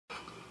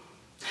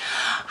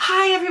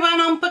Hi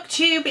everyone on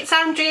BookTube, it's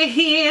Andrea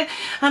here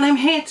and I'm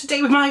here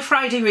today with my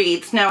Friday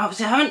reads. Now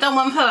obviously I haven't done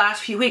one for the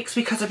last few weeks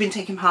because I've been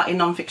taking part in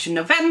Non-Fiction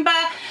November,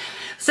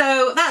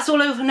 so that's all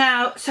over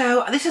now.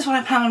 So this is what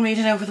I plan on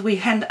reading over the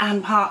weekend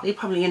and partly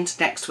probably into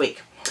next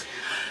week.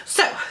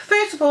 So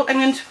first of all I'm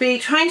going to be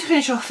trying to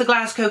finish off the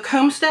Glasgow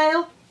Combe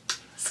Scale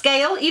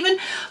even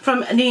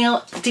from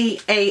Neil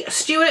D.A.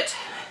 Stewart.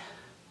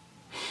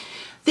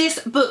 This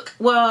book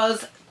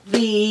was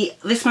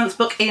this month's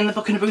book in the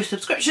Book and a Brew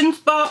subscriptions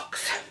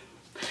box.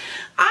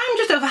 I'm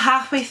just over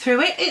halfway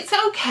through it. It's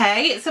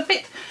okay. It's a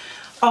bit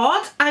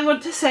odd. I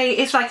want to say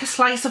it's like a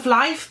slice of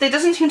life. There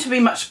doesn't seem to be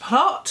much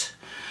plot.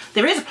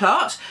 There is a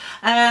plot,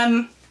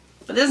 but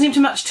there doesn't seem to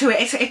be much to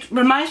it. It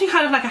reminds me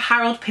kind of like a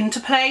Harold Pinter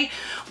play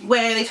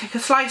where they take a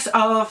slice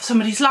of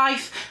somebody's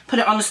life, put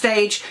it on the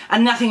stage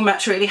and nothing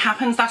much really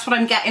happens. That's what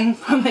I'm getting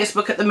from this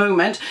book at the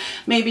moment.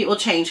 Maybe it will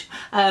change.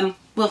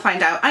 We'll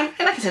find out. Like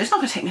I said, it's not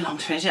going to take me long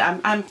to finish it.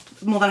 I'm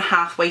more than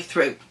halfway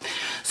through.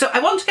 So I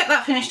want to get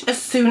that finished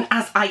as soon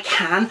as I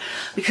can,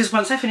 because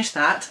once I finish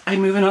that, I'm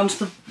moving on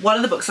to one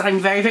of the books that I'm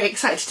very, very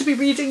excited to be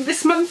reading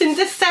this month in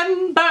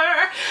December,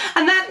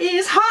 and that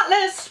is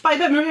Heartless by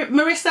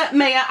Marissa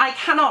Meyer. I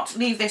cannot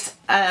leave this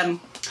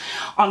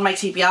on my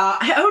TBR.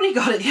 I only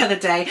got it the other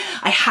day.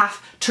 I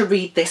have to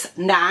read this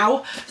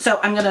now. So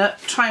I'm going to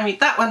try and read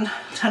that one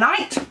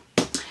tonight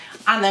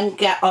and then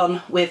get on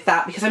with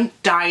that because I'm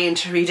dying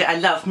to read it. I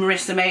love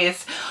Marissa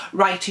Meyer's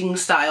writing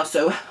style,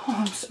 so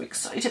I'm so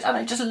excited, and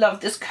I just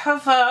love this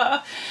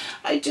cover.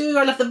 I do.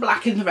 I love the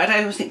black and the red. I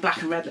always think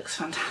black and red looks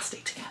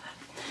fantastic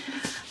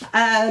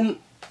together.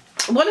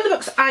 One of the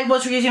books I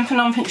was reading for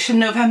Non-Fiction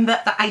November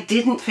that I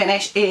didn't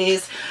finish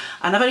is,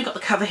 and I've only got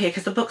the cover here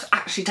because the book's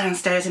actually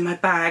downstairs in my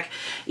bag,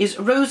 is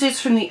Roses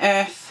from the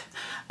Earth,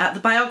 the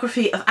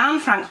biography of Anne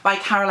Frank by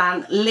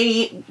Caroline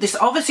Lee. This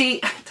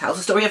obviously tells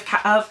the story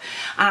of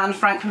Anne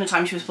Frank from the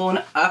time she was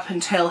born up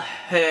until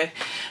her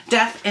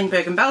death in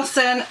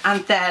Bergen-Belsen,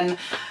 and then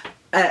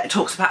it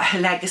talks about her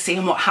legacy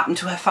and what happened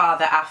to her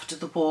father after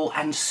the war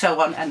and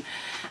so on, and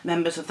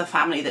members of the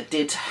family that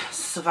did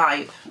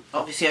survive.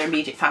 Obviously her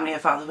immediate family, her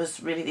father was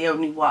really the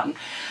only one.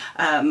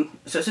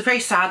 So it's a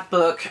very sad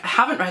book. I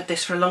haven't read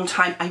this for a long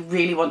time. I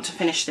really want to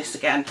finish this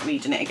again,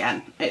 reading it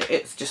again.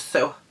 It's just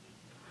so,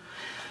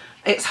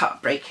 it's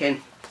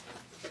heartbreaking.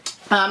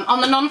 On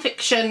the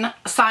non-fiction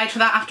side for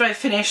that, after I've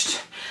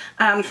finished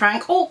Anne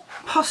Frank, or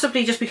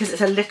possibly just because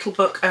it's a little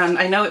book and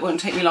I know it won't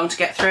take me long to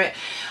get through it,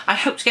 I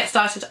hope to get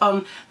started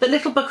on The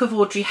Little Book of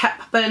Audrey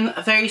Hepburn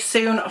very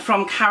soon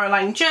from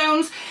Caroline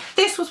Jones.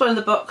 This was one of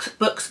the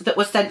books that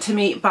was sent to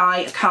me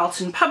by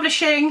Carlton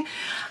Publishing.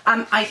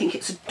 I think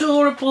it's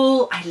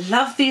adorable. I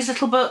love these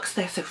little books.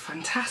 They're so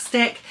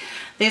fantastic.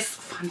 There's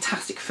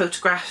fantastic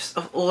photographs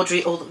of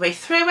Audrey all the way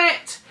through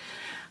it.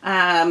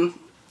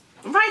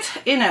 Right,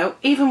 you know,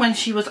 even when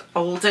she was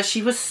older,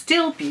 she was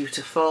still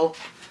beautiful.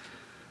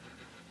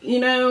 You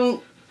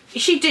know,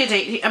 she did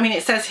it. I mean,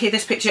 it says here,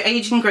 this picture,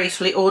 aging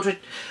gracefully,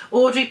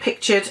 Audrey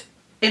pictured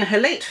in her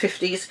late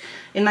 50s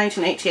in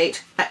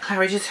 1988 at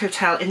Claridge's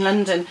Hotel in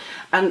London.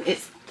 And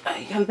it's,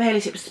 you can barely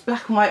see, it's a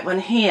black and white one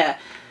here.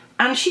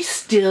 And she's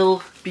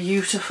still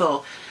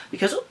beautiful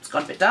because, oh, it's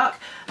gone a bit dark.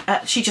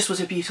 She just was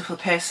a beautiful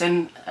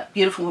person, a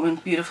beautiful woman,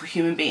 beautiful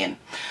human being.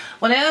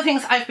 One of the other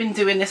things I've been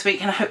doing this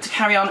week, and I hope to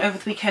carry on over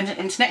the weekend and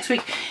into next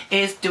week,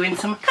 is doing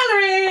some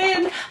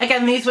colouring.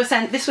 Again, this was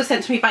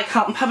sent to me by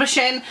Carlton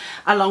Publishing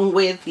along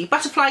with the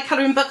butterfly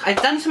colouring book.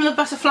 I've done some of the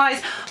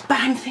butterflies, but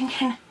I'm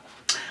thinking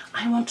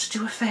I want to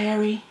do a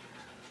fairy.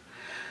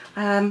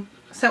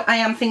 So I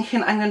am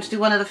thinking I'm going to do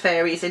one of the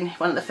fairies in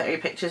one of the fairy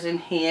pictures in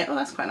here. Oh,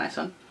 that's quite a nice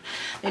one.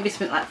 Maybe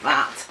something like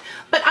that.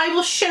 But I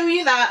will show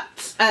you that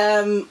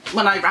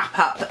when I wrap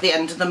up at the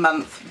end of the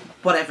month,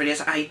 whatever it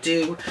is I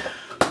do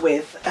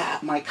with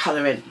my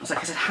colouring. As like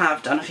I said,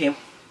 have done a few.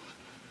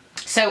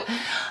 So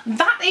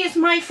that is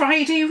my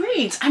Friday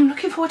reads. I'm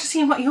looking forward to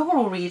seeing what you're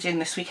all reading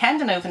this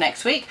weekend and over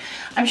next week.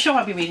 I'm sure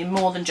I'll be reading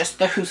more than just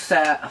those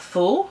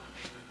four,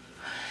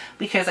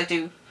 because I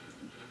do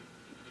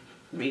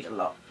read a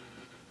lot.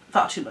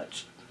 Far too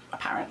much,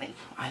 apparently.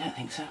 I don't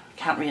think so.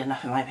 Can't read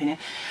enough in my opinion.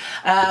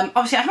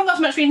 Obviously I haven't got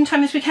so much reading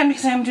time this weekend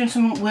because I'm doing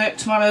some work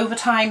tomorrow,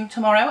 overtime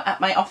tomorrow at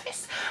my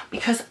office,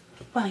 because,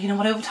 well, you know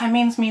what overtime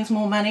means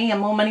more money, and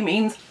more money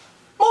means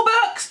more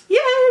books. Yay!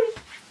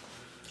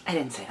 I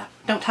didn't say that.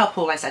 Don't tell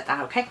Paul I said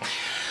that, okay?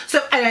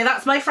 So anyway,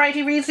 that's my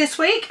Friday reads this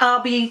week.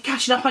 I'll be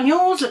catching up on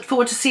yours. Look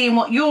forward to seeing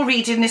what you're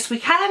reading this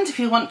weekend. If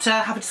you want to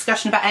have a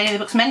discussion about any of the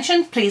books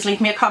mentioned, please leave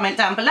me a comment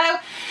down below.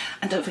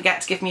 And don't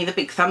forget to give me the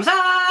big thumbs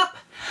up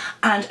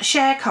and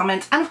share,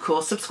 comment, and of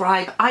course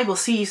subscribe. I will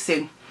see you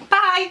soon.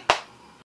 Bye!